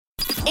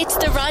It's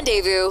The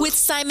Rendezvous with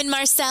Simon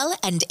Marcel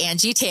and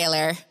Angie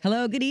Taylor.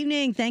 Hello, good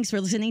evening. Thanks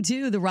for listening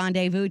to The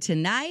Rendezvous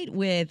tonight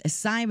with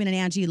Simon and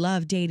Angie.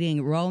 Love,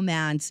 dating,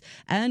 romance,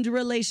 and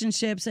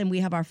relationships. And we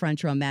have our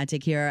French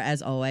romantic here,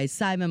 as always.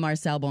 Simon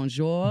Marcel,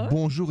 bonjour.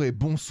 Bonjour et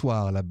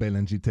bonsoir, la belle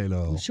Angie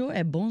Taylor. Bonjour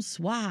et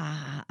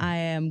bonsoir. I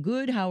am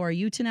good. How are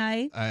you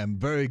tonight? I am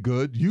very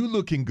good. You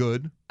looking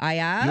good. I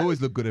am? You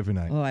always look good every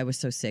night. Oh, I was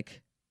so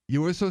sick.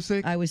 You were so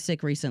sick? I was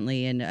sick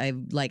recently, and I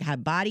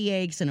had body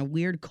aches and a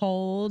weird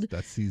cold.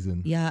 That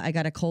season. Yeah, I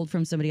got a cold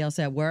from somebody else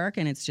at work,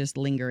 and it's just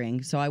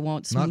lingering. So I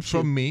won't smooch Not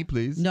from me,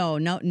 please. No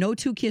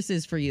two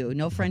kisses for you.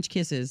 No French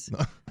kisses.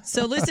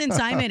 So listen,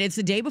 Simon, it's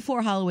the day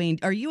before Halloween.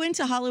 Are you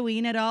into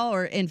Halloween at all?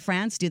 Or in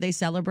France, do they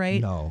celebrate?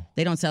 No.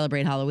 They don't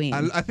celebrate Halloween.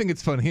 I think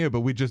it's fun here,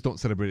 but we just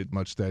don't celebrate it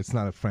much there. It's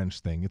not a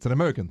French thing. It's an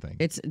American thing.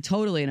 It's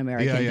totally an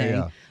American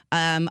Yeah.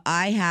 thing.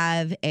 I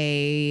have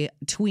a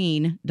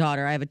tween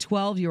daughter. I have a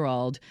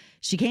 12-year-old.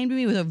 She came to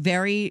me with a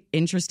very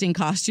interesting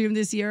costume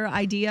this year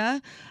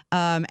idea.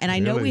 And I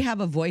know we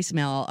have a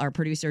voicemail. Our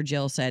producer,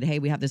 Jill, said, hey,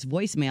 we have this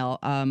voicemail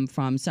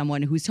from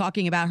someone who's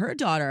talking about her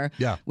daughter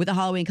with a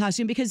Halloween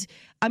costume. Because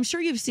I'm sure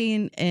you've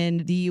seen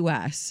in the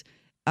U.S.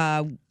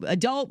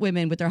 Adult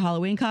women with their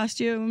Halloween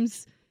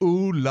costumes.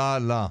 Ooh la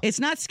la. It's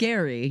not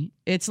scary.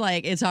 It's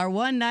like, it's our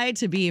one night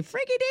to be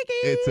freaky dicky.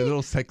 It's a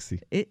little sexy.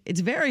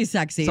 It's very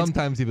sexy.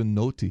 Sometimes even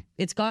naughty.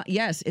 It's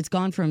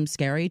gone from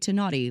scary to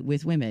naughty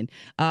with women.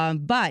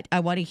 But I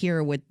want to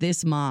hear what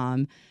this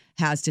mom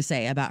has to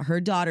say about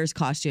her daughter's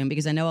costume,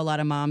 because I know a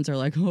lot of moms are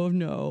like, oh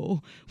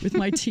no, with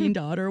my teen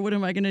daughter, what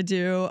am I going to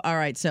do? All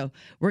right, so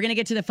we're going to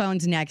get to the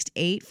phones next.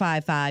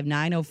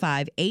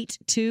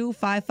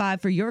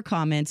 855-905-8255 for your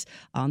comments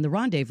on The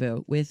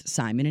Rendezvous with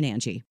Simon and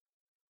Angie.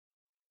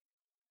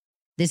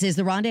 This is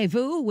The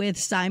Rendezvous with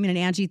Simon and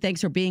Angie.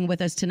 Thanks for being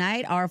with us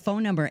tonight. Our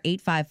phone number,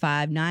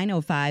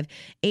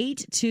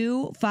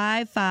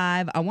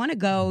 855-905-8255. I want to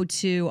go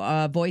to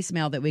a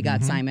voicemail that we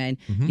got, Simon.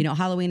 You know,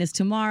 Halloween is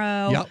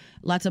tomorrow. Yep.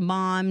 Lots of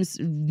moms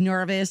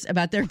nervous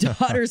about their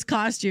daughter's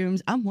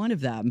costumes. I'm one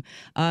of them.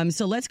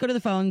 So let's go to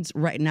the phones,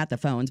 not the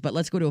phones, but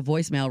let's go to a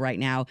voicemail right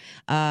now.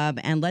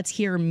 And let's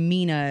hear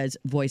Mina's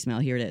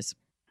voicemail. Here it is.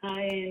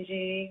 Hi,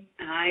 Angie.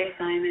 Hi,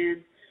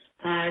 Simon.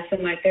 So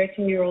my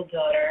 13-year-old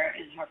daughter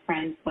and her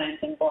friends went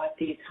and bought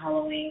these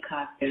Halloween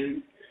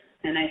costumes,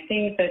 and I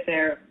think that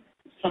they're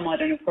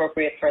somewhat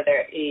inappropriate for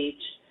their age.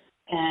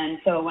 And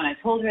so when I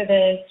told her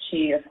this,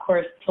 she, of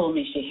course, told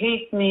me she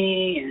hates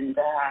me, and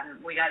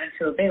we got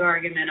into a big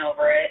argument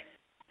over it.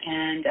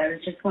 And I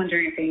was just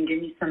wondering if you can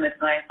give me some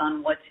advice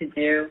on what to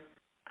do.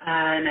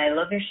 And I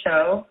love your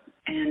show,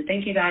 and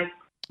thank you, guys.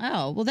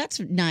 Oh, well, that's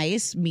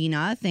nice,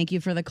 Mina. Thank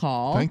you for the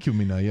call. Thank you,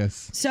 Mina.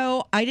 Yes.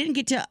 So I didn't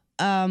get to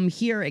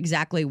hear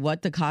exactly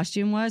what the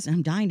costume was.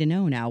 I'm dying to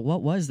know now.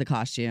 What was the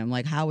costume?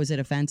 Like, how was it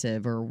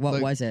offensive, or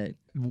what was it?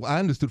 I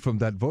understood from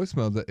that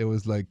voicemail that it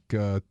was like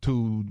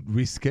too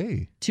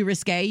risque. Too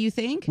risque, you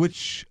think?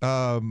 Which,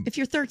 if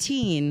you're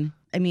 13,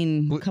 I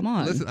mean, come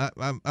on. Listen,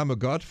 I'm a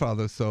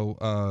godfather,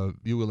 so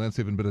you will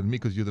answer even better than me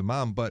because you're the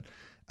mom. But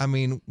I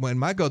mean, when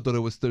my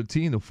goddaughter was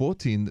 13 or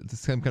 14, the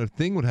same kind of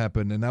thing would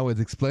happen. And I would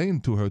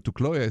explain to her, to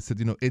Chloe, I said,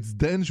 you know, it's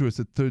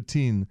dangerous at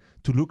 13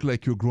 to look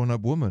like you're a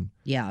grown-up woman.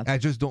 Yeah. I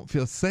just don't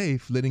feel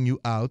safe letting you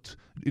out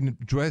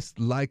dressed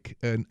like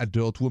an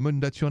adult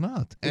woman that you're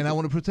not. And I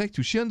want to protect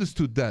you. She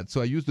understood that.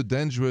 So I used the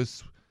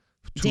dangerous.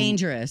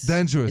 Dangerous.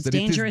 Dangerous. It's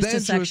dangerous to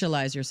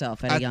sexualize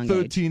yourself at a young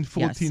 13, age.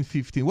 14, Yes.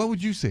 15. What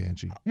would you say,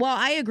 Angie? Well,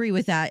 I agree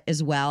with that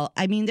as well.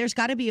 I mean, there's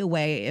got to be a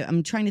way.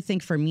 I'm trying to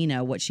think for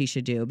Mina what she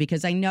should do,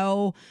 because I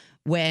know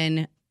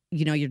when,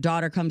 you know, your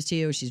daughter comes to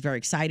you, she's very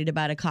excited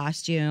about a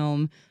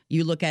costume.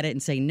 You look at it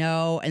and say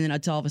no, and then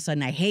it's all of a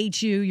sudden, I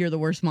hate you. You're the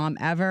worst mom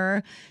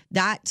ever.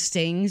 That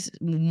stings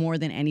more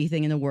than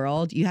anything in the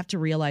world. You have to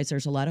realize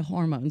there's a lot of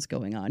hormones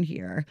going on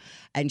here,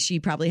 and she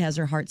probably has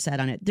her heart set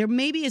on it. There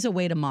maybe is a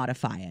way to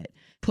modify it.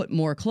 Put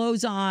more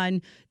clothes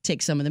on,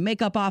 take some of the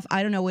makeup off.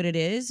 I don't know what it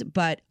is,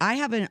 but I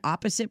have an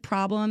opposite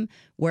problem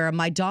where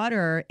my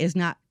daughter is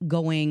not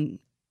going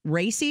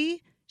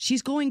racy.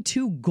 She's going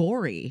too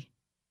gory.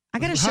 I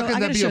gotta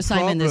show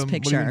Simon this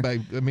picture.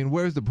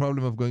 Where's the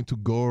problem of going to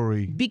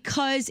gory?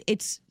 Because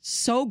it's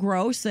so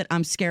gross that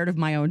I'm scared of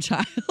my own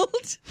child.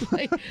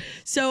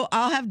 So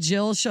I'll have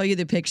Jill show you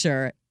the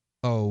picture.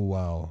 Oh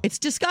wow, it's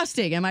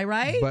disgusting. Am I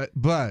right?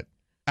 But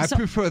I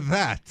prefer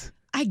that.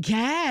 I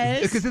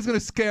guess. Because it's going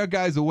to scare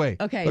guys away.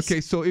 Okay.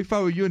 So if I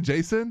were you and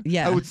Jason,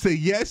 yeah, I would say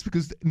yes,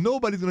 because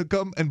nobody's going to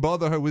come and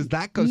bother her with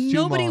that costume.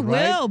 Nobody on,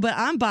 will, right? but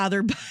I'm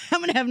bothered.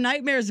 I'm going to have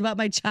nightmares about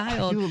my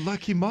child. You're a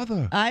lucky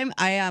mother. I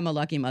am a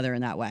lucky mother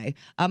in that way.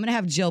 I'm going to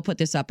have Jill put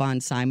this up on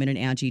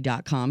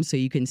simonandangie.com so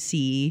you can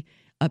see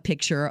a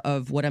picture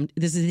of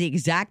this is the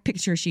exact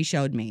picture she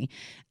showed me.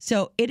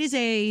 So it is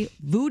a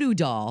voodoo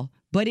doll,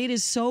 but it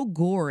is so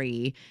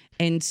gory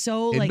and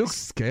so it looks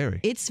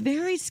scary. It's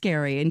very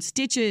scary, and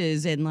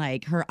stitches, and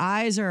like her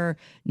eyes are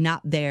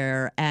not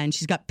there, and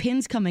she's got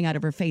pins coming out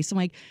of her face. I'm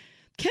like,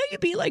 can you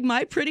be like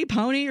My Pretty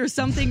Pony or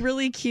something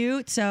really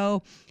cute?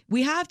 So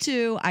we have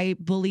to, I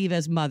believe,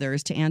 as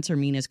mothers, to answer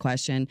Mina's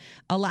question,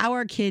 allow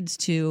our kids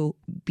to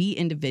be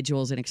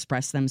individuals and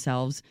express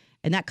themselves.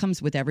 And that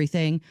comes with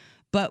everything.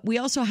 But we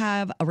also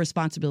have a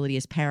responsibility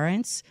as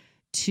parents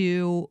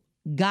to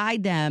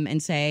guide them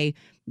and say,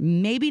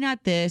 maybe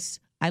not this.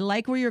 I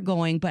like where you're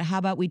going, but how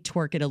about we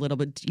twerk it a little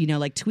bit,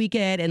 like tweak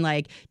it and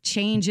like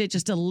change it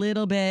just a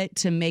little bit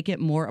to make it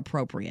more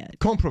appropriate.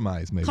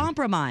 Compromise, maybe.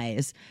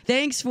 Compromise.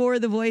 Thanks for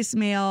the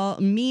voicemail.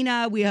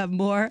 Mina, we have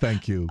more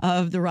Thank you.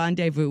 of The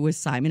Rendezvous with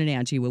Simon and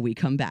Angie when we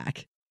come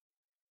back.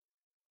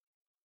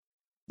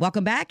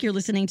 Welcome back. You're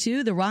listening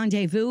to The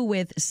Rendezvous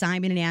with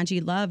Simon and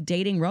Angie. Love,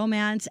 dating,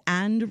 romance,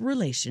 and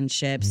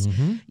relationships.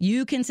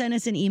 You can send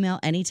us an email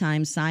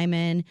anytime,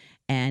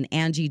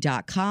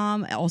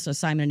 simonandangie.com. Also,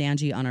 Simon and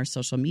Angie on our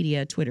social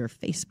media, Twitter,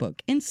 Facebook,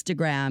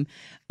 Instagram.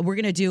 We're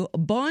going to do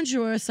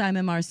Bonjour,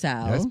 Simon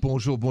Marcel. Yes,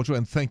 bonjour,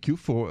 and thank you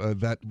for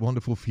that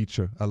wonderful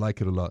feature. I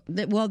like it a lot.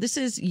 Well,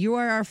 you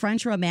are our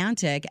French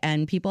romantic,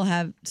 and people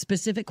have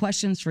specific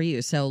questions for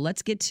you. So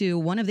let's get to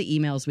one of the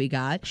emails we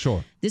got.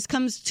 Sure. This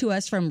comes to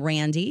us from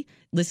Randy,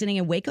 listening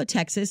in Waco,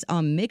 Texas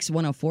on Mix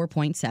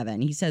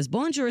 104.7. He says,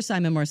 Bonjour,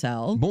 Simon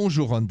Marcel.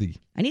 Bonjour, Randy.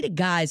 I need a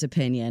guy's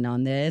opinion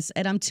on this,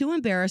 and I'm too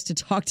embarrassed to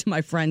talk to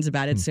my friends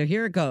about it, so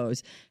here it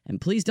goes.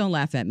 And please don't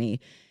laugh at me.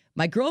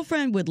 My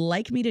girlfriend would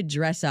like me to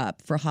dress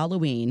up for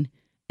Halloween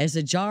as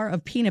a jar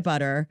of peanut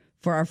butter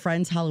for our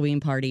friend's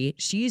Halloween party.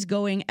 She's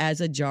going as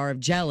a jar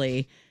of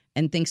jelly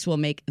and thinks we'll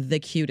make the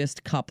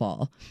cutest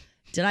couple.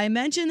 Did I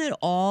mention that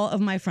all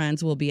of my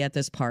friends will be at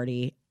this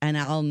party and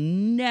I'll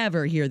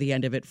never hear the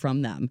end of it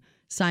from them?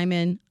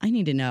 Simon, I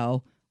need to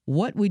know,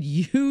 what would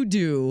you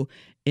do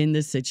in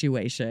this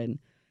situation?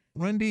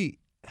 Randy,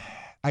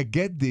 I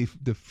get the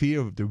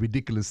fear of the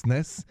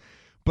ridiculousness,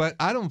 but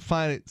I don't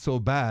find it so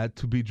bad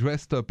to be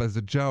dressed up as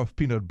a jar of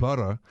peanut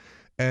butter.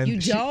 And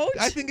you don't?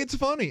 I think it's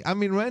funny. I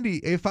mean, Randy,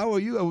 if I were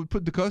you, I would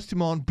put the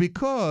costume on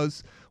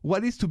because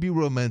what is to be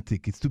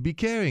romantic? It's to be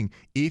caring.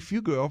 If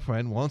your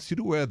girlfriend wants you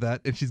to wear that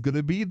and she's going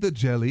to be the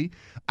jelly,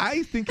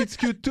 I think it's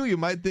cute too. You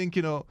might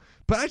think,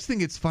 but I just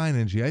think it's fine,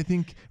 Angie. I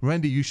think,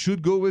 Randy, you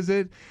should go with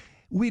it.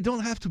 We don't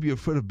have to be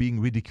afraid of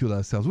being ridiculed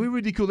ourselves. We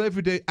ridicule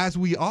every day as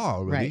we are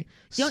already.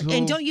 Right.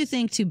 And don't you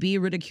think to be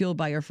ridiculed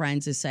by your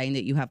friends is saying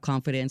that you have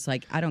confidence?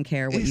 Like, I don't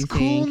care what you think. It's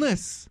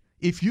coolness.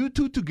 If you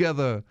two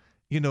together,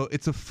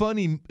 it's a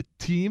funny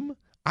team,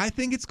 I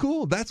think it's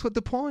cool. That's what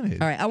the point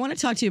is. All right. I want to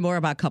talk to you more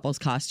about couples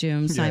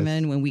costumes,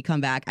 Simon, when we come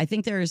back. I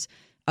think there's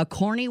a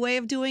corny way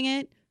of doing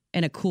it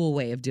and a cool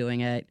way of doing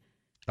it.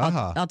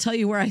 I'll tell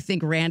you where I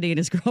think Randy and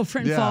his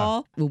girlfriend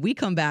fall when we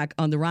come back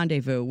on The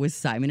Rendezvous with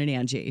Simon and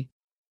Angie.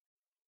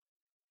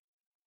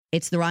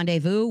 It's The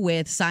Rendezvous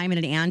with Simon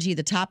and Angie.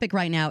 The topic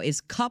right now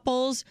is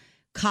couples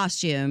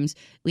costumes.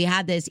 We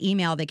had this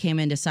email that came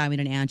into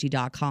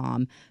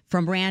simonandangie.com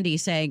from Randy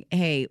saying,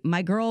 hey,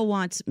 my girl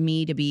wants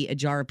me to be a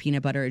jar of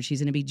peanut butter and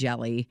she's going to be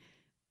jelly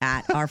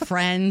at our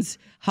friend's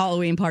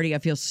Halloween party. I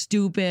feel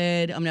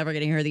stupid. I'm never going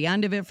to hear the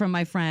end of it from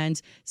my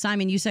friends.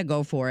 Simon, you said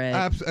go for it.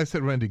 I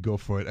said, Randy, go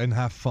for it and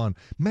have fun.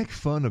 Make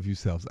fun of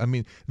yourselves. I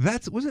mean,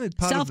 wasn't it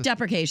part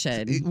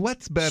self-deprecation?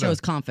 What's better?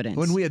 Shows confidence.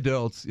 When we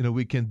adults,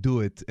 we can do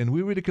it. And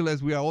we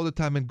ridiculous we are all the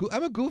time. And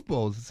I'm a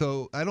goofball,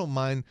 so I don't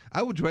mind.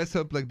 I would dress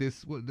up like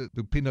this,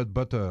 the peanut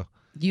butter.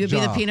 You would be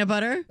the peanut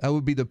butter? I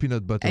would be the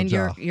peanut butter and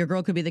jar. And your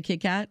girl could be the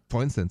Kit Kat?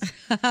 For instance.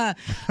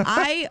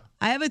 I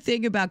have a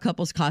thing about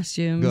couples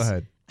costumes. Go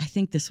ahead. I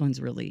think this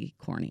one's really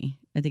corny.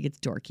 I think it's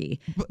dorky.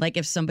 Like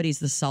if somebody's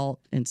the salt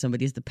and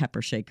somebody's the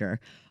pepper shaker.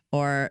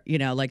 Or,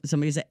 like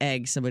somebody's an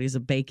egg, somebody's a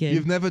bacon.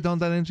 You've never done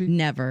that, Angie?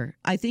 Never.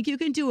 I think you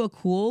can do a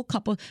cool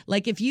couple.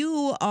 Like if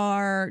you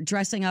are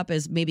dressing up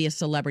as maybe a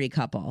celebrity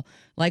couple,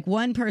 like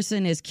one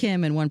person is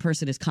Kim and one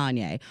person is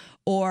Kanye.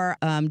 Or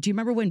do you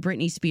remember when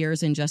Britney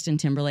Spears and Justin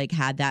Timberlake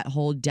had that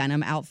whole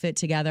denim outfit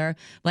together?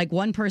 Like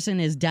one person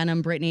is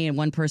denim Britney and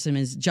one person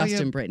is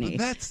Justin Britney.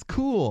 That's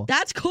cool.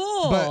 That's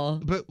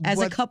cool. But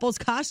as a couple's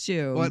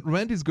costume. What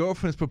Randy's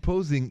girlfriend is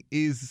proposing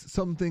is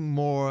something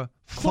more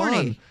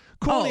fun.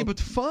 Corny, but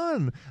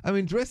fun. I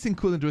mean, dressing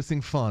cool and dressing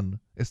fun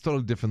is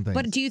totally different things.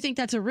 But do you think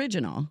that's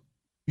original?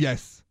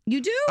 Yes. You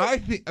do?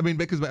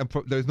 Because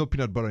there's no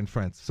peanut butter in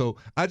France. So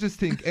I just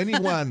think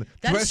anyone...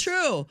 That's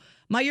true.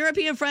 My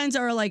European friends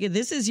are like,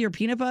 this is your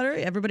peanut butter?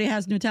 Everybody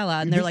has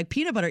Nutella. And they're like,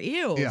 peanut butter,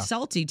 ew,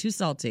 salty, too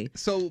salty.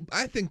 So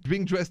I think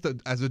being dressed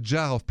as a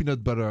jar of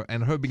peanut butter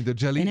and her being the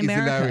jelly in is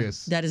America,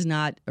 hilarious. That is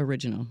not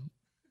original.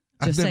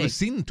 I've never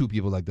seen two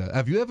people like that.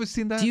 Have you ever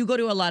seen that? Do you go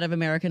to a lot of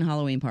American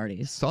Halloween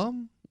parties?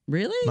 Some.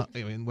 Really? Not,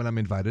 when I'm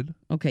invited.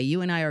 Okay,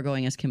 you and I are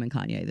going as Kim and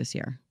Kanye this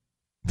year.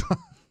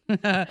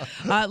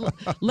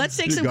 Let's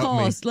take some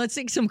calls. Let's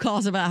take some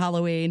calls about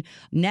Halloween.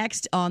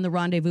 Next on The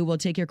Rendezvous, we'll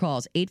take your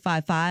calls.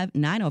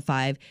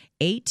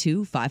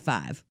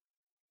 855-905-8255.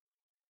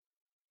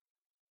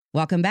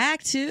 Welcome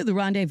back to The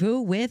Rendezvous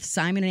with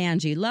Simon and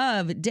Angie.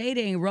 Love,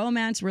 dating,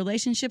 romance,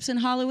 relationships, and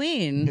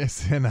Halloween.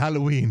 Yes, and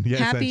Halloween.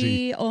 Yes, Happy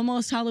Angie.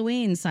 almost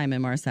Halloween,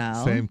 Simon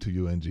Marcel. Same to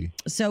you, Angie.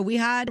 So we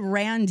had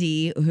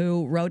Randy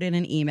who wrote in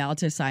an email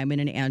to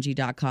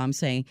simonandangie.com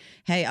saying,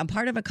 hey, I'm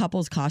part of a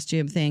couple's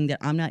costume thing that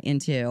I'm not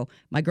into.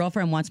 My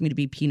girlfriend wants me to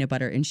be peanut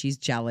butter and she's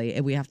jelly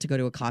and we have to go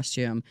to a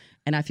costume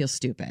and I feel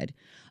stupid.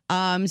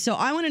 So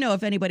I want to know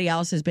if anybody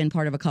else has been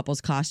part of a couple's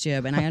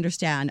costume. And I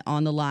understand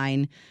on the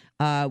line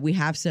we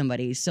have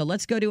somebody. So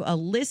let's go to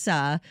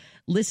Alyssa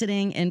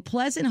listening in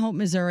Pleasant Hope,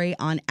 Missouri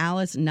on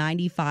Alice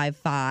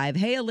 95.5.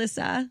 Hey,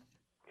 Alyssa.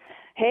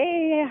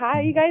 Hey, how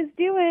you guys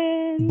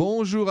doing?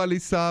 Bonjour,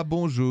 Alyssa.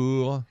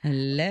 Bonjour.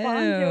 Hello.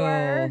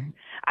 Bonjour.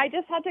 I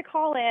just had to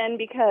call in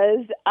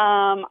because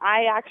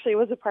I actually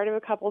was a part of a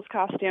couple's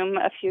costume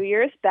a few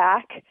years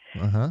back.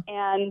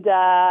 And so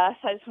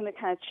I just want to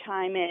kind of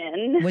chime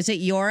in. Was it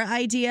your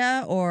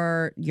idea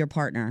or your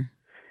partner?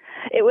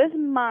 It was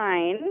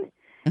mine.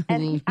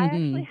 And I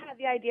actually had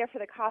the idea for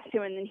the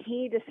costume, and then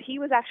he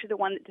was actually the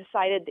one that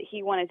decided that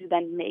he wanted to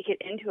then make it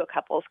into a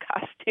couple's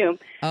costume.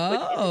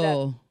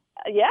 Oh.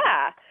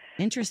 Yeah.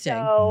 Interesting.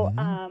 So,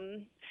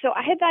 so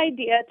I had the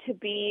idea to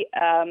be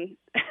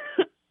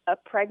a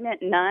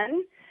pregnant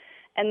nun,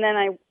 and then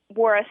I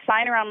wore a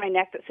sign around my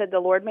neck that said, "The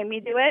Lord made me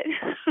do it."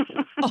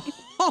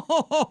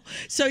 Oh,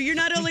 so you're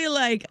not only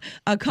like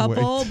a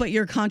couple, Wait. but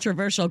you're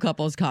controversial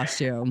couple's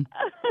costume.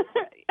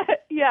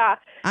 Yeah.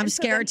 I'm And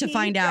so scared to then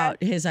find out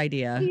his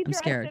idea. He I'm dressed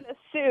scared. in a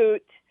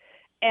suit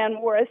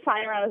and wore a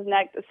sign around his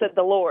neck that said,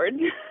 "The Lord."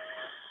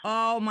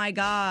 Oh my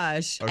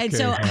gosh. And Okay.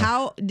 so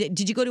how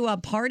did you go to a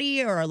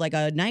party or like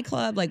a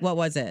nightclub? Like what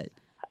was it?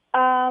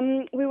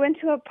 We went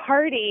to a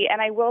party,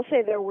 and I will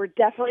say there were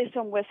definitely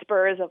some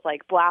whispers of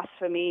like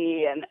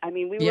blasphemy, and I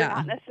mean, we were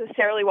Yeah. not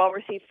necessarily well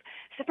received.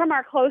 So from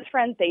our close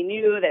friends, they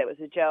knew that it was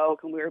a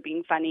joke, and we were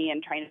being funny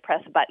and trying to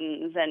press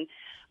buttons.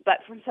 But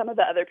from some of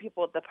the other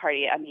people at the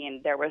party, I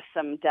mean, there was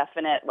some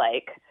definite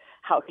like,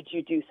 how could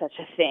you do such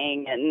a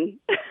thing? And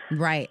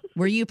Right.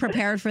 Were you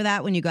prepared for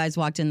that when you guys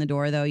walked in the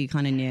door though? You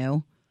kind of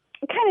knew?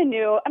 kind of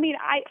knew. I mean,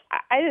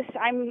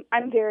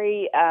 I'm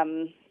very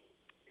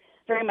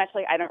very much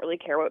like I don't really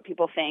care what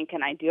people think,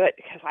 and I do it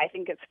because I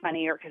think it's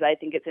funny or because I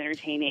think it's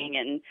entertaining,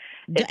 and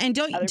And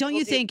don't other you people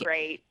do think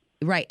great?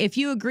 right, if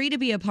you agree to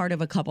be a part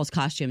of a couple's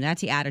costume,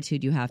 that's the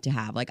attitude you have to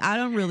have. Like I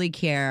don't really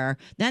care.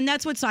 Then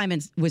that's what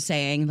Simon was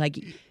saying. Like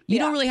you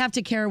don't really have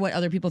to care what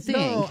other people think.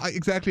 No,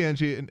 exactly,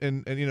 Angie.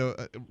 And you know,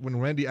 when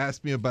Randy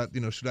asked me about,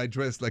 you know, should I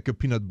dress like a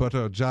peanut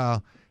butter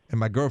jar and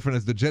my girlfriend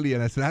is the jelly,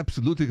 and I said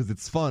absolutely because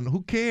it's fun.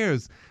 Who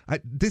cares?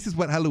 This is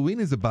what Halloween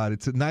is about.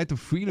 It's a night of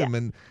freedom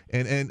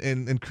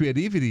and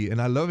creativity,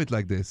 and I love it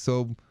like this.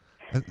 So,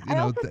 you I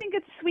know, also think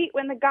it's sweet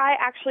when the guy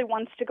actually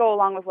wants to go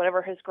along with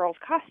whatever his girl's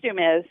costume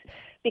is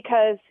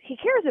because he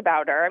cares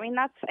about her. I mean,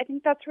 I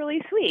think that's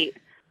really sweet.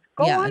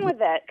 Go Yeah. on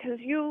with it because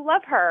you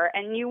love her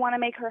and you want to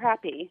make her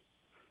happy.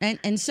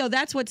 And so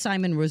that's what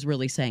Simon was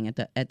really saying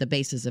at the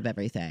basis of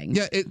everything.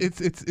 yeah,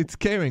 it's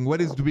caring.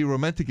 What is to be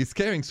romantic is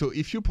caring. So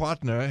if your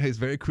partner is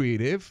very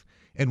creative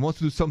and wants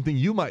to do something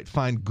you might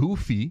find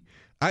goofy,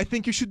 I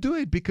think you should do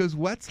it because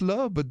what's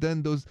love? But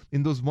then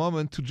in those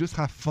moments to just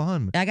have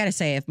fun. I got to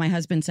say, if my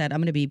husband said, I'm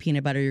going to be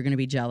peanut butter, you're going to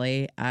be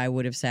jelly, I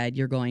would have said,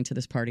 you're going to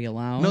this party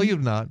alone. No, you're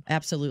not.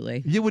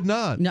 Absolutely. You would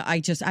not. No,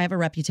 I have a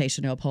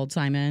reputation to uphold,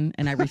 Simon,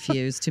 and I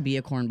refuse to be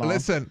a cornball.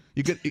 Listen,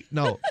 you get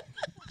no.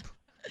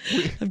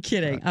 I'm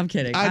kidding.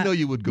 I know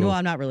you would go. No,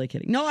 I'm not really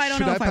kidding. No, I don't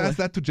Should know I if I pass would.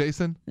 that to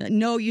Jason?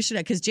 No, you should,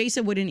 because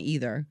Jason wouldn't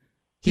either.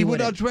 He would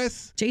wouldn't. not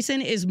dress Jason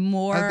is as the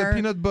more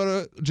peanut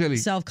butter jelly.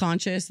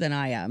 self-conscious than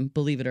I am,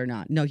 believe it or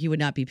not. No, he would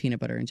not be peanut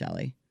butter and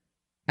jelly.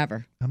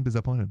 Ever. I'm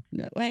disappointed.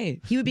 No way.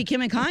 He would be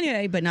Kim and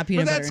Kanye, but not But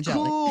peanut butter that's and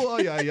jelly. cool. Oh,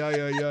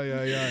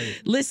 yeah.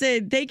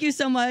 Listen, thank you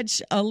so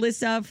much,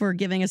 Alyssa, for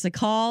giving us a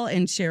call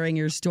and sharing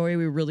your story.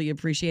 We really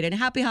appreciate it.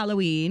 Happy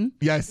Halloween.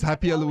 Yes,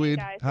 happy Halloween,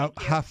 Halloween. guys. Thank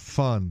you. Have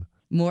fun.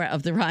 More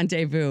of The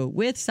Rendezvous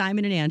with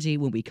Simon and Angie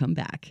when we come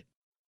back.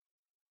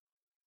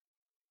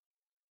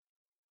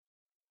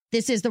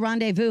 This is The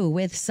Rendezvous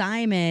with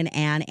Simon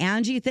and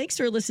Angie. Thanks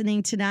for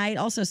listening tonight.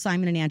 Also,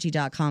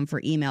 simonandangie.com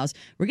for emails.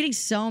 We're getting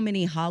so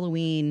many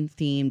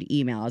Halloween-themed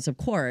emails, of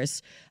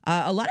course.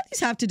 A lot of these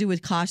have to do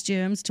with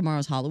costumes.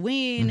 Tomorrow's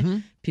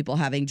Halloween, people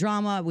having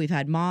drama. We've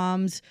had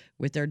moms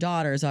with their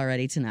daughters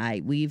already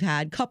tonight. We've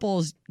had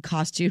couples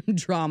costume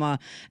drama.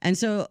 And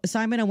so,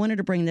 Simon, I wanted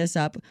to bring this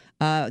up.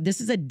 This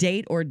is a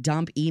date or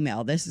dump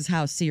email. This is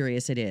how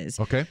serious it is.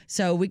 Okay.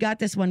 So we got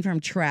this one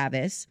from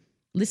Travis,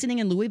 listening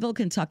in Louisville,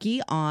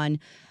 Kentucky on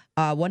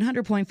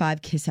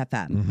 100.5 KISS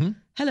FM.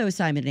 Hello,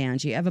 Simon and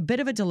Angie. I have a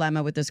bit of a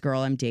dilemma with this girl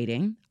I'm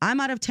dating.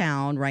 I'm out of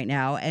town right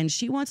now, and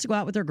she wants to go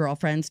out with her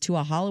girlfriends to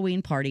a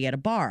Halloween party at a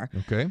bar.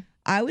 Okay.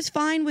 I was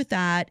fine with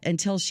that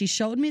until she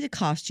showed me the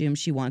costume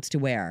she wants to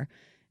wear.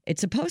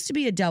 It's supposed to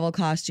be a devil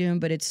costume,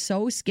 but it's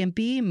so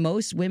skimpy,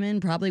 most women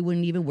probably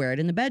wouldn't even wear it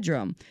in the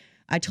bedroom.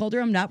 I told her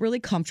I'm not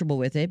really comfortable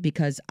with it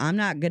because I'm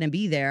not going to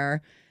be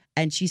there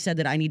And she said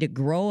that I need to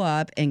grow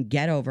up and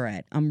get over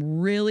it.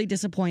 I'm really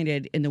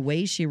disappointed in the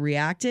way she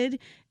reacted.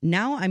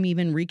 Now I'm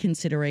even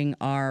reconsidering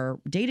our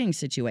dating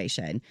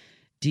situation.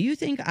 Do you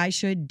think I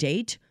should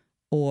date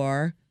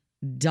or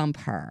dump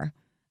her?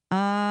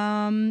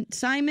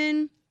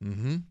 Simon,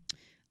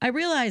 I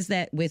realize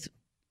that with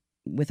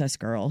us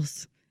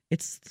girls,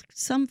 it's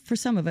for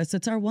some of us,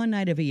 it's our one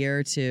night of a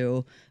year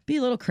to be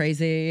a little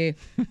crazy,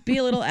 be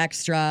a little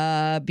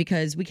extra,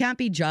 because we can't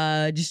be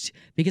judged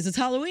because it's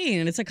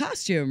Halloween and it's a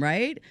costume,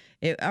 right?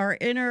 Our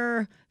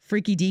inner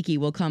freaky deaky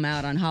will come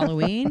out on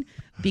Halloween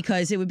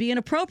because it would be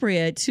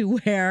inappropriate to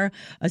wear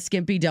a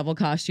skimpy devil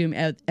costume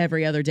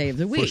every other day of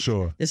the week. For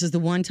sure. This is the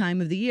one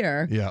time of the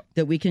year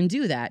that we can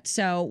do that.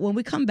 So when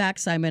we come back,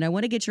 Simon, I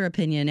want to get your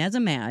opinion as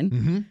a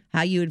man,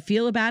 how you would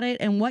feel about it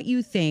and what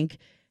you think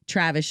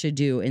Travis should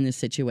do in this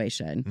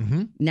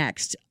situation.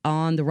 Next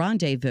on The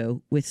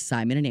Rendezvous with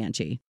Simon and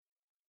Angie.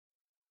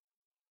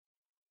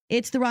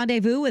 It's The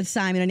Rendezvous with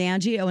Simon and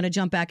Angie. I want to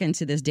jump back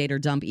into this date or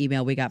dump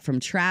email we got from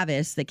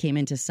Travis that came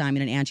into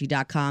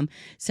simonandangie.com.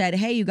 Said,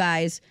 hey, you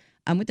guys,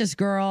 I'm with this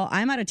girl.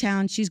 I'm out of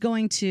town. She's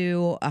going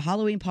to a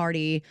Halloween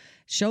party.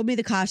 Showed me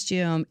the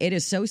costume. It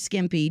is so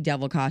skimpy,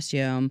 devil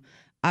costume.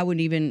 I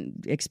wouldn't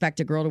even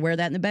expect a girl to wear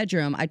that in the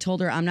bedroom. I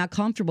told her I'm not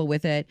comfortable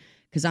with it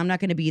because I'm not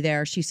going to be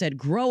there. She said,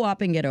 grow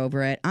up and get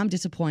over it. I'm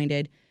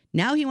disappointed.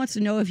 Now he wants to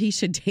know if he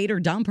should date or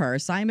dump her.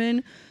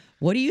 Simon,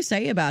 what do you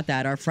say about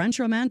that? Our French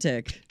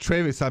romantic.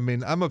 Travis, I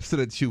mean, I'm upset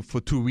at you for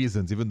two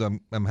reasons, even though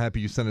I'm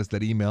happy you sent us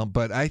that email.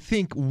 But I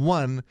think,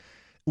 one,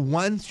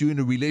 once you're in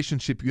a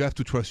relationship, you have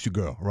to trust your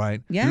girl,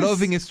 right? Yes.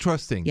 Loving is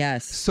trusting.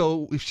 Yes.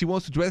 So if she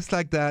wants to dress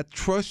like that,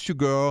 trust your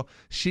girl.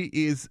 She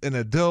is an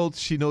adult.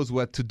 She knows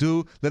what to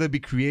do. Let her be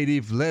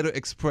creative. Let her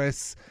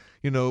express,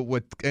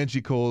 what Angie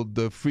called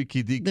the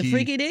freaky deaky. The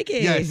freaky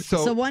deaky. Yes.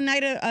 So one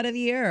night out of the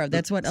year.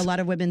 That's what a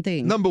lot of women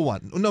think. Number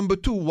one. Number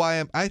two,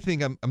 why I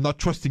think I'm not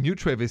trusting you,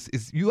 Travis,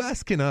 is you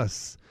asking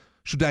us,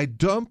 should I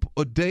dump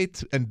or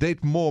date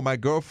more my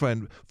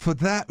girlfriend for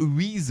that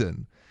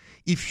reason?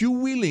 If you're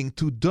willing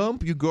to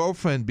dump your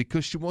girlfriend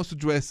because she wants to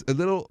dress a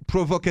little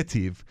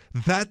provocative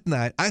that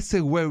night, I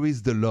say, where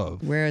is the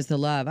love? Where is the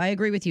love? I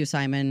agree with you,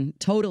 Simon,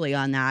 totally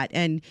on that.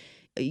 And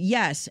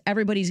yes,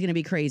 everybody's going to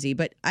be crazy,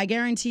 but I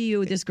guarantee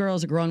you this girl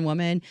is a grown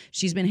woman.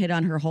 She's been hit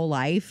on her whole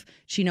life.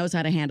 She knows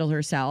how to handle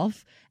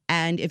herself.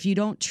 And if you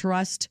don't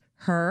trust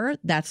her,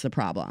 that's the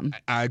problem.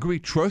 I agree.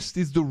 Trust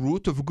is the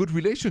root of a good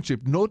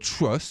relationship. No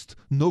trust,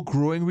 no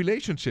growing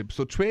relationship.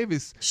 So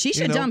Travis, she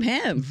should dump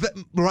him.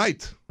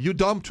 Right. You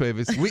dump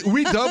Travis.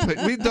 We dump it.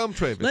 We dump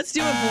Travis. Let's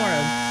do it for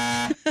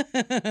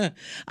him.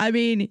 I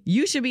mean,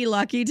 you should be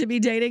lucky to be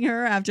dating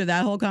her after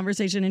that whole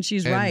conversation. And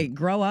she's right.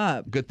 Grow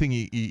up. Good thing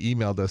he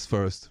emailed us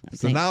first.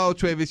 So now,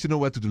 Travis, you know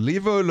what to do.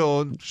 Leave her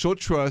alone. Show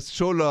trust.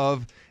 Show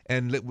love.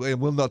 And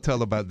we'll not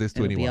tell about this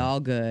to anyone. It'll be all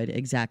good.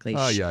 Exactly.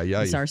 Yeah.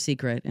 It's our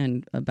secret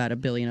and about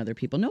 1 billion other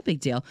people. No big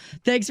deal.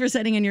 Thanks for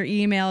sending in your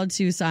email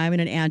to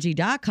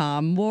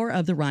simonandangie.com. More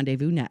of The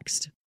Rendezvous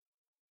next.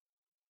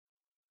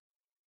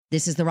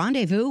 This is The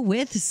Rendezvous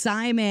with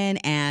Simon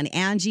and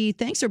Angie.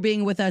 Thanks for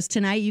being with us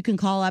tonight. You can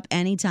call up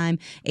anytime,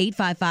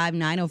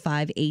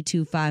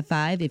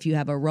 855-905-8255 if you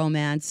have a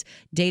romance,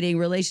 dating,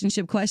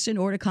 relationship question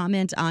or to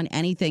comment on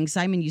anything.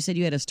 Simon, you said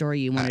you had a story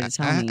you wanted to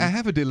tell me. I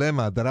have a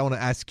dilemma that I want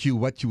to ask you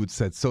what you would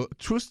say. So,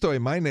 true story,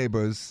 my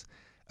neighbors,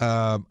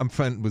 I'm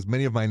friend with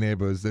many of my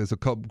neighbors. There's a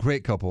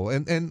great couple,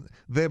 and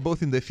they're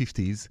both in their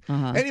 50s.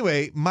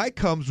 Anyway, Mike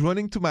comes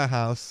running to my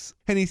house,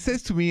 and he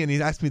says to me, and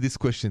he asked me this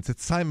question. He said,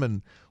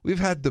 Simon, we've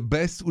had the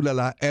best ooh la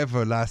la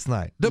ever last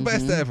night. The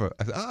best ever.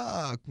 I said,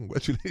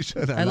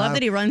 congratulations. I love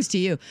that he runs to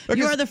you.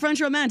 You are the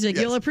French romantic.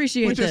 Yes, you'll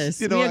appreciate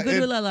this. Yeah,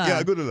 good ooh la la.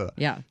 Yeah, good ooh la la.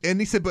 Yeah.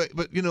 And he said, but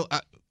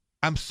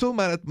I'm so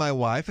mad at my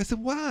wife. I said,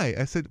 why?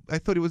 I said, I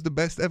thought it was the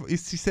best ever.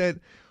 She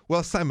said,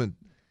 well, Simon,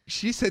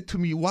 she said to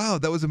me, wow,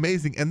 that was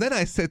amazing. And then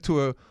I said to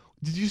her,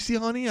 did you see,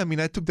 honey? I mean,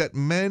 I took that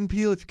man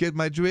pill, if you get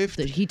my drift.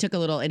 He took a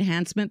little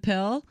enhancement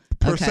pill?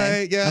 Per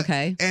se, yeah.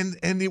 Okay. And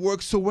it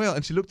worked so well.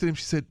 And she looked at him,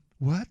 she said,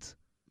 what?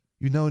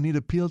 You now need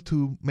a pill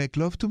to make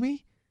love to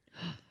me?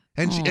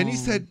 And he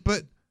said,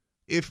 but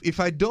if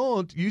I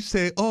don't, you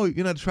say, oh,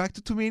 you're not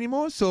attracted to me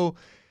anymore? So,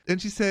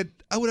 and she said,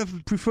 I would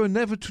have preferred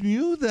never to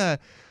knew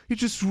that. You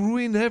just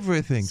ruined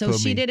everything for me. So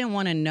she didn't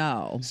want to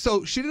know.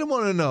 So she didn't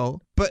want to know.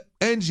 But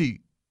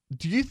Angie,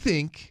 do you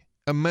think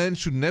a man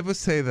should never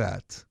say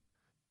that?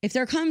 If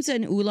there comes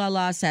an ooh la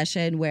la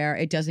session where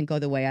it doesn't go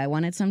the way I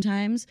want it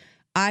sometimes,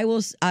 I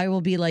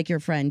will be like your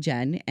friend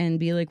Jen and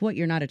be like, what,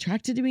 you're not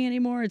attracted to me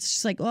anymore? It's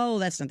just like, oh,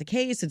 that's not the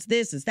case. It's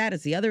this, it's that,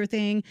 it's the other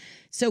thing.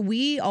 So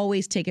we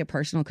always take it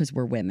personal because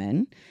we're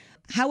women.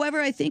 However,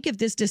 I think if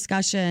this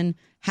discussion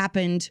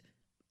happened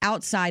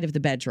outside of the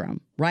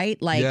bedroom,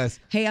 right? Like, yes.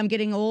 Hey, I'm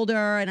getting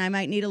older and I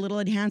might need a little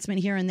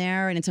enhancement here and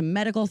there, and it's a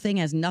medical thing,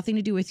 has nothing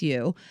to do with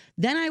you.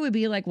 Then I would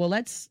be like, well,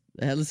 let's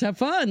have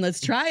fun. Let's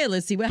try it.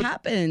 Let's see what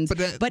happens.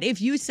 But if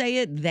you say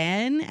it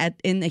then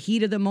in the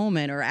heat of the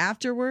moment or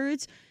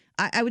afterwards,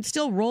 I would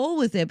still roll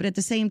with it. But at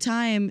the same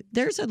time,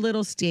 there's a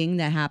little sting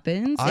that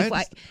happens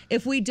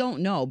if we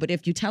don't know. But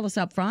if you tell us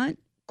up front,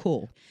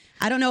 Cool.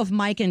 I don't know if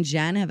Mike and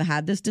Jen have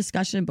had this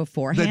discussion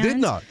beforehand. They did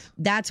not.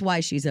 That's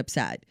why she's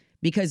upset,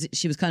 because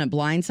she was kind of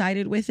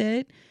blindsided with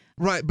it.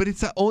 Right, but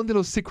it's our own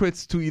little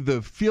secrets to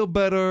either feel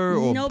better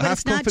or No, but have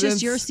it's not confidence.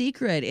 just your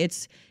secret.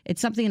 It's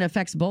something that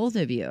affects both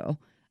of you.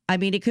 I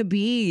mean, it could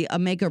be a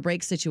make or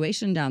break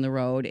situation down the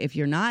road if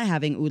you're not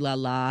having ooh la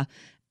la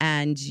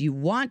and you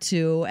want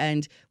to,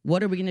 and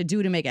what are we going to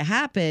do to make it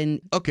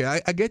happen?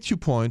 Okay, I get your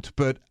point,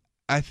 but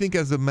I think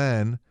as a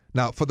man,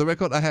 now for the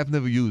record, I have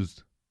never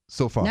used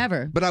so far.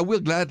 Never. But I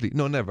will gladly.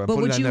 No, never.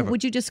 But Never.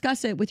 would you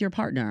discuss it with your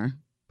partner?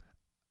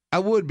 I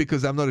would,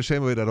 because I'm not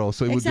ashamed of it at all.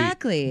 So it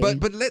Exactly. would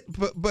be.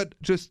 But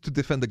just to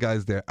defend the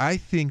guys there, I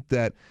think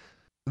that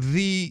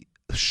the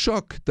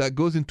shock that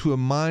goes into a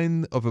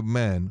mind of a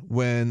man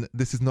when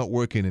this is not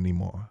working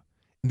anymore,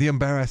 the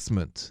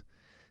embarrassment.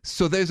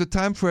 So there's a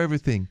time for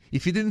everything.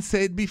 If he didn't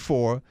say it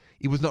before,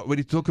 he was not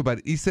ready to talk about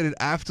it. He said it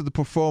after the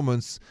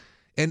performance.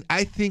 And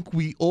I think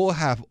we all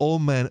have, all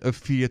men, a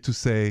fear to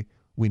say,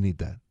 we need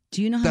that.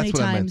 Do you know how That's many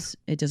what I meant. times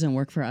it doesn't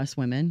work for us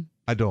women?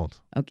 I don't.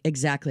 Okay,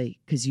 exactly,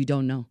 because you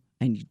don't know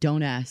and you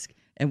don't ask.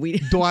 And we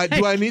Do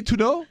I need to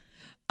know?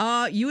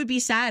 You would be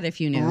sad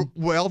if you knew.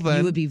 Well, then.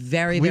 You would be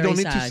very, we very don't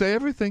need sad. to say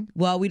everything.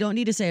 Well, we don't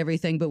need to say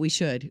everything, but we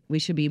should. We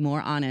should be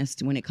more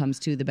honest when it comes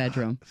to the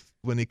bedroom.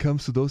 When it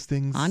comes to those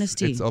things,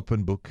 Honesty. it's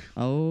open book.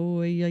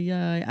 Oh,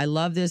 yeah. I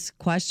love this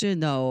question,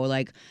 though.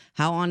 Like,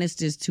 how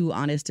honest is too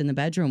honest in the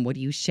bedroom? What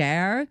do you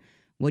share?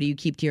 What do you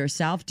keep to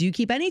yourself? Do you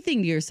keep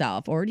anything to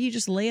yourself? Or do you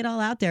just lay it all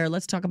out there?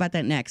 Let's talk about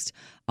that next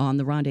on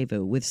The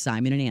Rendezvous with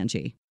Simon and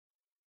Angie.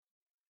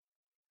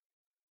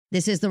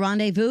 This is The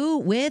Rendezvous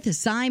with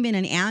Simon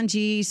and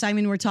Angie.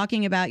 Simon, we're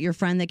talking about your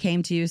friend that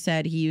came to you,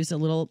 said he used a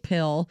little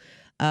pill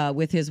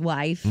with his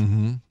wife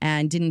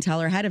and didn't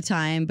tell her ahead of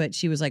time, but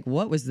she was like,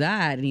 what was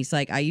that? And he's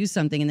like, I used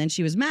something. And then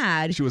she was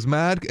mad. She was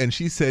mad, and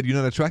she said, you're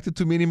not attracted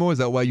to me anymore? Is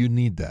that why you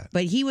need that?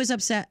 But he was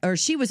upset, or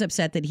she was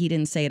upset that he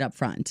didn't say it up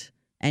front.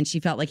 And she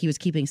felt like he was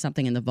keeping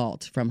something in the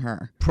vault from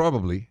her.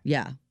 Probably.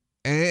 Yeah.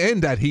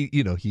 And that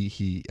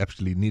he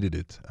actually needed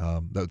it.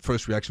 The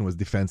first reaction was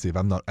defensive.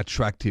 I'm not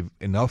attractive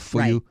enough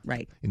for you.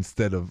 Right.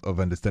 Instead of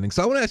understanding.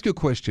 So I want to ask you a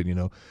question,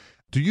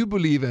 Do you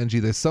believe, Angie,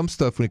 there's some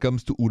stuff when it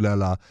comes to ooh la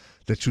la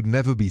that should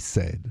never be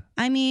said?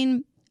 I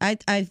mean,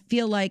 I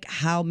feel like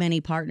how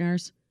many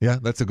partners? Yeah,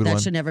 that's a good That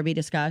one. should never be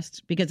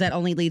discussed, because that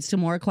only leads to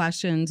more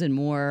questions and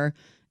more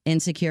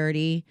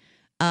insecurity.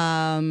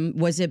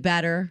 Was it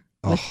better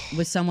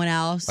with someone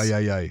else?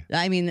 Ay.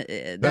 I mean,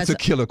 That's a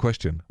killer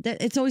question.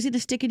 It's always going to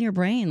stick in your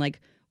brain. Like,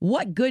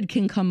 what good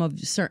can come of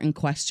certain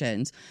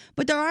questions?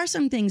 But there are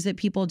some things that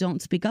people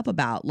don't speak up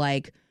about,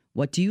 like,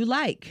 what do you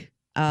like?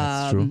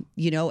 That's true.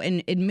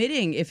 And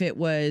admitting if it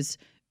was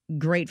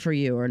great for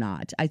you or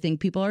not. I think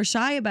people are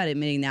shy about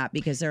admitting that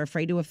because they're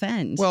afraid to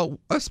offend. Well,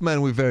 us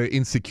men, we're very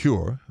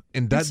insecure.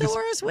 And so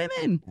are us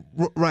women.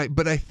 Right,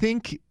 but I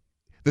think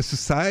the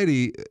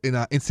society in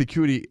our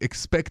insecurity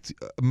expect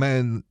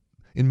men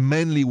in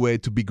manly way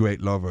to be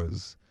great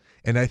lovers.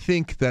 And I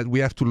think that we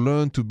have to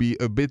learn to be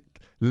a bit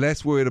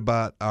less worried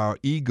about our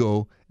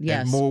ego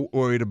Yes. and more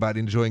worried about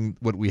enjoying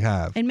what we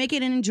have. And make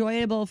it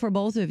enjoyable for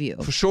both of you.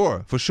 For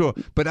sure.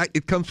 But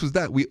it comes with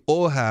that. We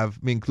all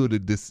have, me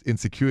included, this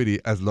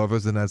insecurity as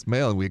lovers and as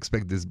male. And we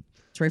expect this.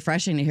 It's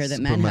refreshing to hear that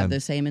men Superman. have the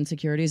same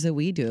insecurities that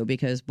we do,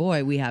 because,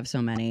 boy, we have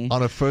so many.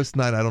 On a first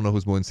night, I don't know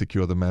who's more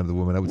insecure, the man or the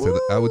woman. I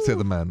would say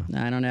the man.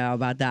 I don't know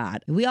about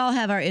that. We all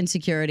have our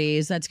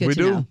insecurities. That's good We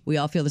to do. know. We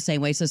all feel the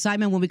same way. So,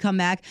 Simon, when we come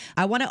back,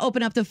 I want to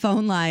open up the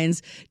phone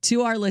lines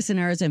to our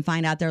listeners and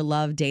find out their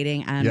love,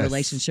 dating, and Yes.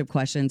 relationship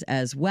questions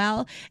as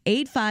well.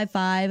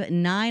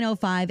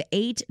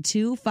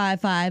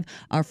 855-905-8255.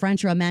 Our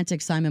French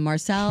romantic Simon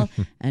Marcel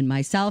and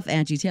myself,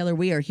 Angie Taylor.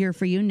 We are here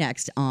for you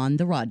next on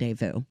The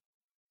Rendezvous.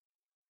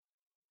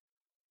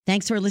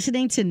 Thanks for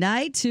listening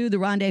tonight to The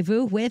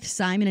Rendezvous with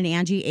Simon and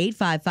Angie.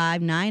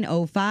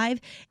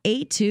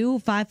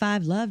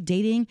 855-905-8255. Love,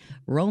 dating,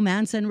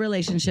 romance, and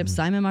relationships.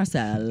 Simon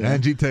Marcel.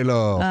 Angie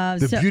Taylor.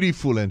 The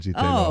beautiful Angie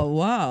Taylor. Oh,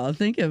 wow.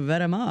 Thank you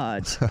very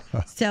much.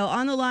 So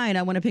on the line,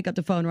 I want to pick up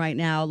the phone right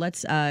now.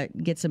 Let's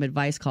get some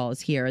advice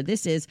calls here.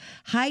 This is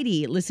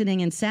Heidi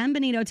listening in San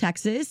Benito,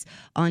 Texas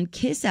on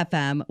KISS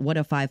FM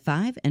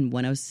 105.5 and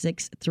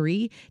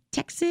 106.3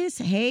 Texas.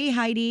 Hey,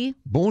 Heidi.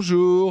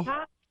 Bonjour.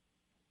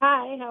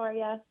 Hi, how are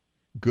you?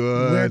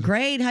 Good. We're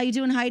great. How you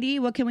doing, Heidi?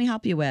 What can we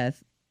help you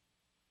with?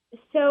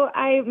 So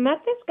I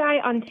met this guy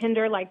on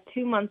Tinder like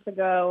 2 months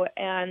ago,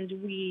 and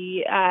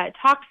we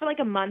talked for like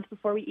a month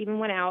before we even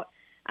went out.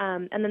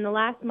 And then the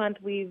last month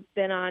we've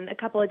been on a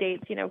couple of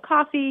dates,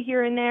 coffee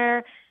here and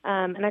there,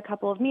 and a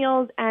couple of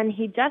meals. And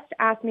he just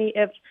asked me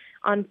if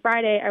on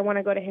Friday I want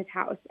to go to his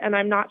house. And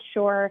I'm not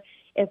sure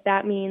if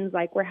that means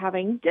like we're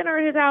having dinner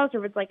at his house or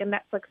if it's like a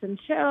Netflix and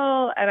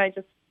chill. And I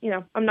just,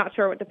 I'm not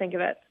sure what to think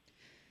of it.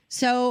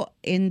 So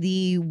in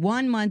the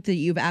 1 month that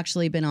you've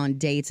actually been on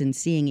dates and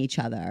seeing each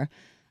other,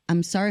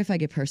 I'm sorry if I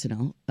get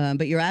personal,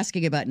 but you're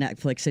asking about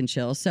Netflix and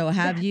chill. So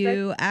have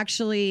you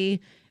actually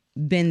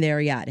been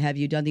there yet? Have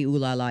you done the ooh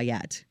la la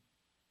yet?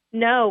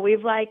 No,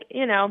 we've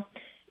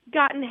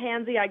gotten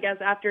handsy, I guess,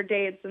 after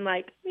dates and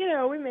like,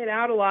 we made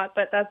out a lot,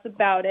 but that's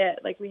about it.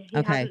 Like he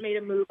hasn't made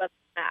a move other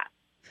than that.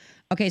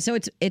 Okay, so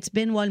it's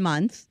been 1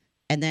 month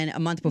and then a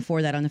month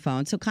before that on the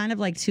phone. So kind of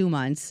like 2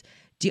 months.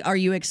 Are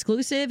you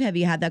exclusive? Have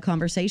you had that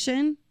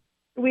conversation?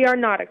 We are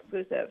not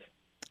exclusive.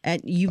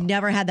 And you've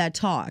never had that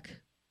talk?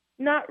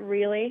 Not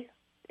really.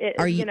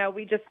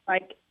 We just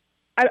like,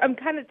 I'm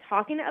kind of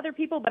talking to other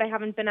people, but I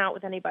haven't been out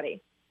with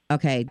anybody.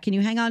 Okay. Can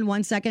you hang on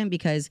 1 second?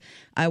 Because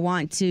I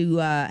want to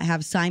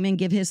have Simon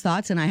give his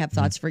thoughts, and I have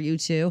thoughts for you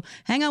too.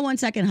 Hang on 1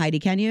 second, Heidi.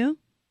 Can you?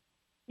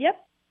 Yep.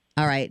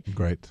 All right.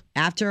 Great.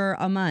 After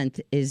a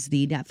month is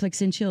the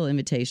Netflix and chill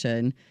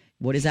invitation.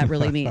 What does that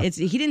really mean?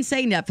 He didn't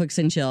say Netflix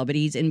and chill, but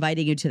he's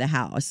inviting you to the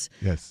house.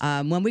 Yes.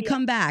 When we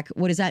come back,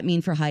 what does that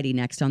mean for Heidi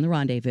next on The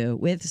Rendezvous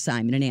with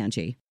Simon and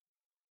Angie?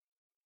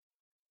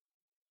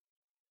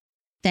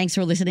 Thanks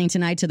for listening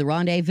tonight to The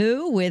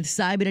Rendezvous with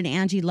Simon and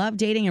Angie. Love,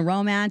 dating, and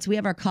romance. We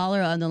have our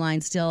caller on the line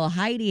still,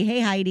 Heidi.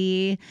 Hey,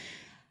 Heidi.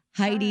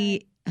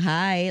 Heidi,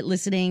 hi.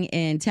 Listening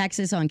in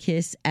Texas on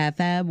KISS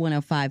FM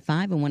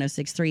 105.5 and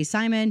 106.3.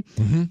 Simon,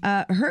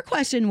 her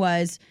question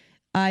was,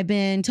 I've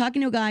been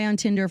talking to a guy on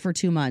Tinder for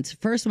 2 months.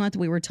 First month,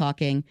 we were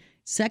talking.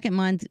 Second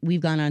month, we've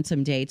gone on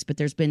some dates, but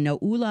there's been no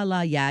ooh la la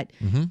yet.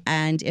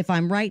 And if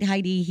I'm right,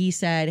 Heidi, he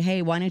said,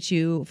 hey, why don't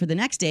you, for the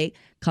next date,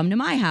 come to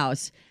my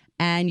house?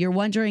 And you're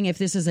wondering if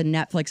this is a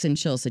Netflix and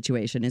chill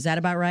situation. Is that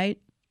about right?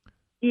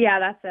 Yeah,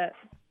 that's it.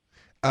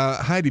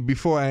 Heidi,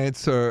 before I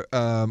answer,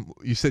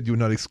 you said you're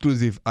not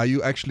exclusive. Are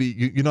you actually,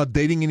 you're not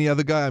dating any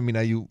other guy? I mean,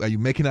 are you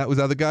making out with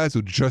other guys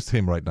or just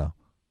him right now?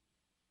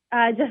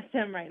 Just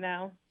him right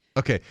now.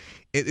 Okay.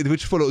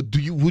 Which follow,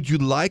 would you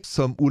like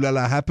some ooh la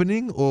la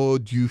happening, or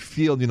do you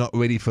feel you're not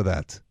ready for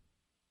that?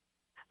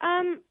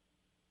 I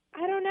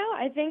don't know.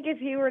 I think if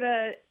he were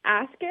to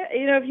ask it,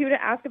 if he were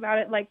to ask about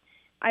it, like,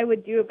 I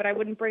would do it, but I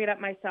wouldn't bring it up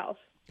myself.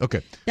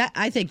 Okay.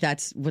 I think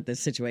that's what the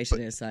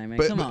situation is, Simon.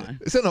 Come on.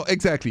 So no,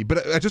 exactly.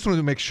 But I just wanted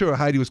to make sure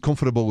Heidi was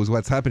comfortable with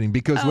what's happening,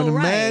 because when a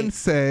man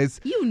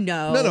says,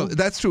 no,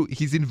 that's true.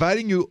 He's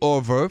inviting you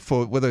over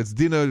for whether it's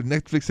dinner,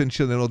 Netflix and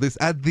chill and all this.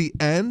 At the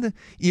end,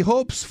 he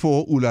hopes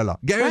for ooh la la,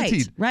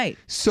 guaranteed. Right.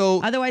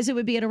 So otherwise, it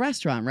would be at a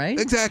restaurant, right?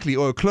 Exactly,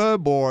 or a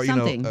club, or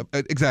something.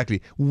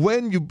 Exactly.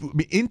 When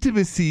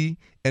intimacy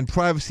and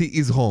privacy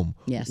is home.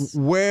 Yes.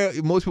 Where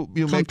most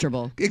people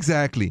comfortable.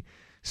 Exactly.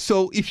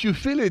 So if you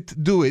feel it,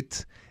 do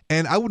it.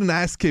 And I wouldn't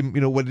ask him,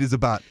 what it is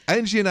about.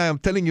 Angie and I am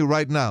telling you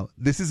right now,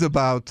 this is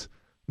about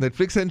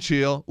Netflix and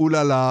chill, ooh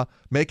la la,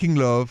 making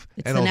love,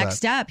 and all that. It's the next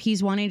step.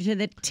 He's wanting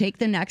to take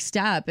the next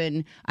step.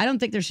 And I don't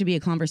think there should be a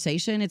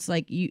conversation. It's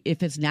like,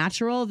 if it's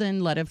natural,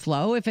 then let it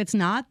flow. If it's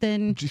not,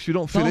 then if you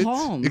don't feel it, go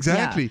home.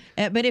 Exactly.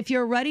 Yeah. But if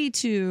you're ready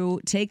to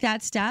take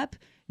that step,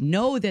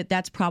 know that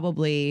that's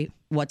probably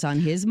what's on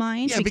his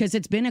mind, because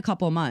it's been a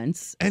couple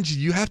months. Angie,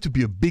 you have to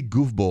be a big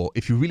goofball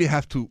if you really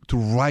have to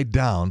write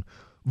down,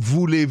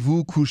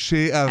 voulez-vous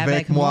coucher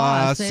avec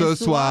moi ce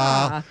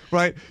soir?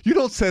 Right? You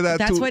don't say that.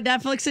 That's what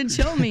Netflix and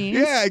chill means.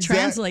 Yeah,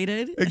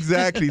 translated.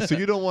 Exactly. So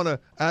you don't want to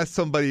ask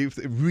somebody if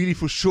really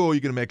for sure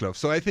you're going to make love.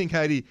 So I think,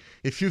 Heidi,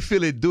 if you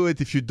feel it, do it.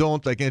 If you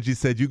don't, like Angie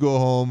said, you go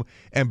home.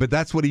 But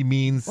that's what he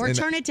means. Or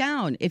turn it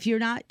down. If you're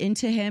not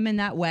into him in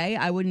that way,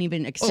 I wouldn't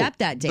even accept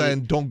that date.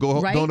 Then don't go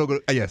home. Right? Don't go.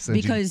 Yes,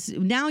 Angie. Because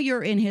now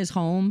you're in his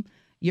home.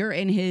 You're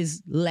in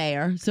his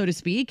lair, so to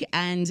speak.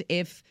 And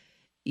if,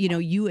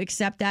 you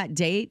accept that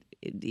date,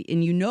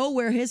 and you know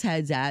where his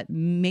head's at,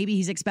 maybe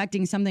he's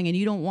expecting something and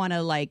you don't want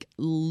to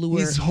lure.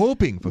 He's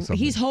hoping for something.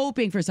 He's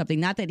hoping for something.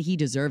 Not that he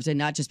deserves it,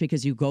 not just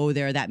because you go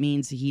there, that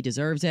means he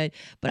deserves it.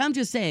 But I'm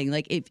just saying,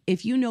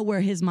 if you know where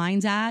his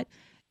mind's at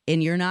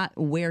and you're not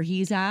where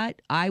he's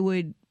at, I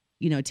would,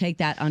 take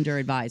that under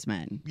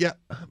advisement. Yeah.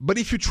 But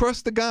if you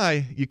trust the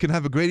guy, you can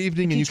have a great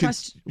evening. If and you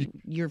trust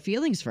your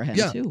feelings for him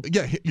too.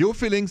 Yeah, your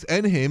feelings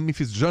and him. If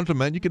he's a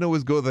gentleman, you can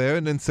always go there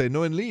and then say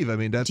no and leave. I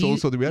mean, that's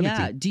also the reality.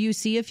 Yeah. Do you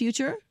see a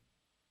future?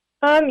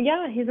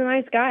 Yeah, he's a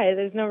nice guy.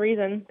 There's no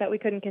reason that we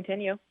couldn't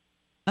continue.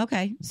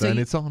 Okay. So then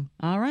it's on.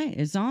 All right,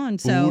 it's on.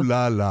 So ooh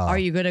la la. Are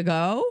you going to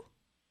go?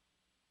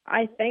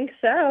 I think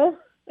so.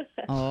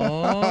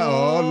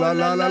 Oh, la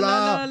la la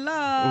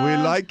la.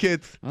 We like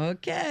it.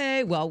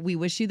 Okay. Well, we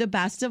wish you the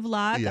best of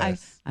luck.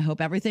 Yes. I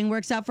hope everything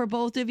works out for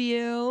both of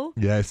you.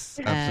 Yes,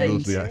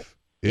 absolutely.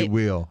 It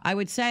will. I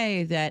would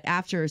say that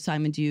after,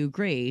 Simon, do you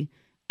agree,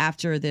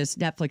 after this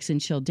Netflix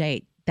and chill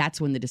date, that's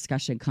when the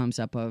discussion comes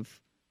up of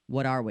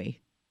what are we?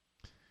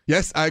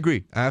 Yes, I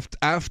agree.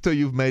 After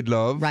you've made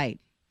love. Right.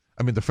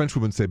 I mean, the French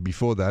women say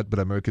before that, but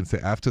Americans say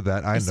after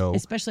that. I know.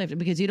 Especially after,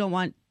 because you don't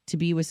want to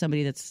be with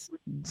somebody that's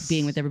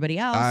being with everybody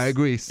else. I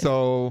agree.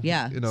 So,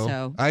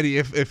 Heidi,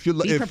 if you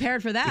be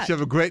prepared for that. If you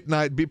have a great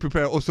night, be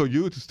prepared also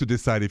you to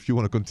decide if you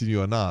want to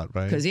continue or not,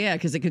 right? Because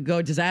it could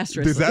go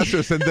disastrously.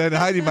 Disastrous. And then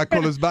Heidi might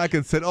call us back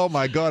and said, oh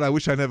my God, I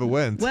wish I never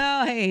went.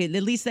 Well, hey, at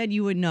least then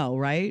you would know,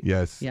 right?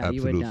 Yes, yeah,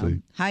 absolutely. You would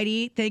know.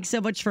 Heidi, thanks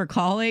so much for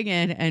calling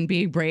and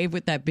being brave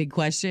with that big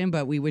question,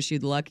 but we wish you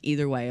luck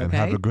either way, okay? And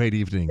have a great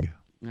evening.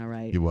 All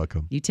right. You're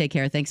welcome. You take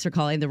care. Thanks for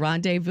calling The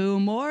Rendezvous.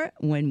 More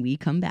when we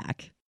come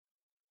back.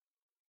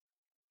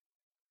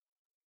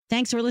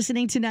 Thanks for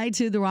listening tonight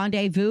to The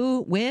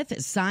Rendezvous with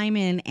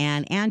Simon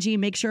and Angie.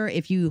 Make sure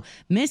if you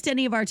missed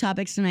any of our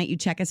topics tonight, you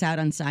check us out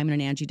on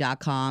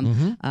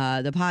simonandangie.com.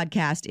 The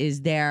podcast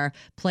is there,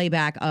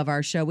 playback of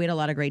our show. We had a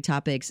lot of great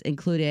topics,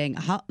 including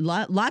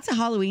lots of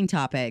Halloween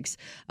topics.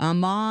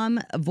 Mom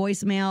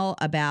voicemail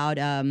about...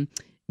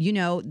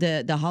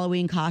 the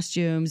Halloween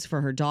costumes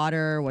for her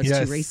daughter was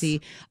too racy.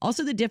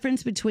 Also, the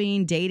difference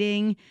between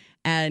dating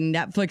and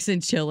Netflix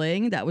and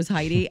chilling. That was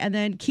Heidi. And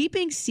then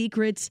keeping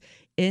secrets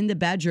in the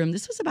bedroom.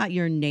 This was about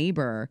your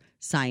neighbor,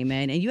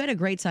 Simon. And you had a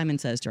great Simon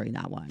Says during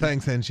that one.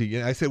 Thanks, Angie.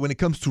 Yeah, I said when it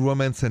comes to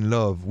romance and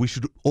love, we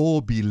should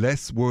all be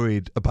less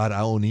worried about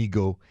our own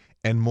ego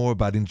and more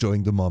about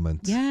enjoying the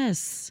moment.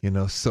 Yes.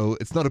 So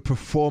it's not a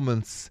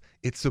performance.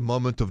 It's a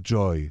moment of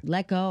joy.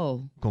 Let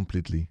go.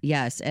 Completely.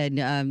 Yes.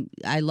 And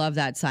I love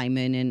that,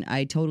 Simon. And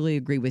I totally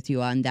agree with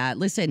you on that.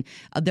 Listen,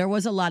 there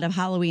was a lot of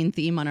Halloween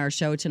theme on our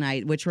show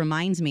tonight, which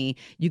reminds me,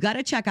 you got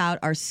to check out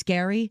our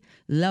Scary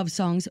Love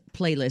Songs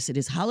playlist. It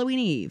is Halloween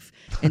Eve.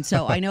 And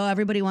so I know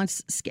everybody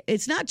wants,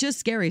 it's not just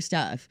scary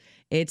stuff.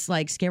 It's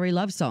like scary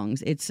love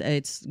songs.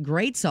 It's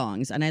great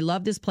songs. And I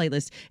love this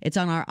playlist. It's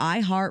on our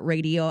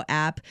iHeartRadio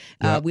app.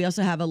 Yep. We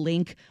also have a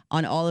link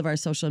on all of our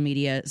social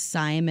media,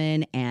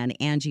 Simon and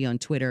Angie on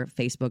Twitter,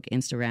 Facebook,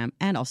 Instagram,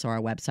 and also our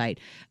website.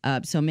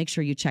 So make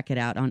sure you check it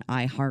out on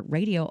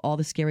iHeartRadio. All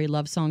the scary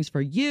love songs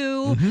for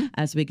you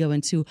as we go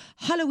into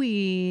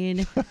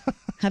Halloween.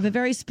 Have a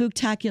very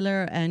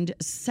spooktacular and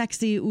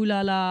sexy ooh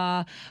la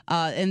la.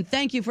 And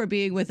thank you for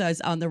being with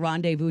us on The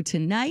Rendezvous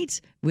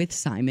tonight with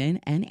Simon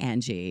and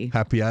Angie.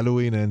 Happy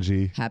Halloween,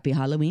 Angie. Happy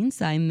Halloween,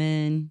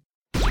 Simon.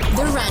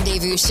 The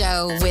Rendezvous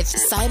Show with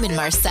Simon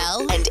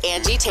Marcel and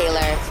Angie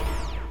Taylor.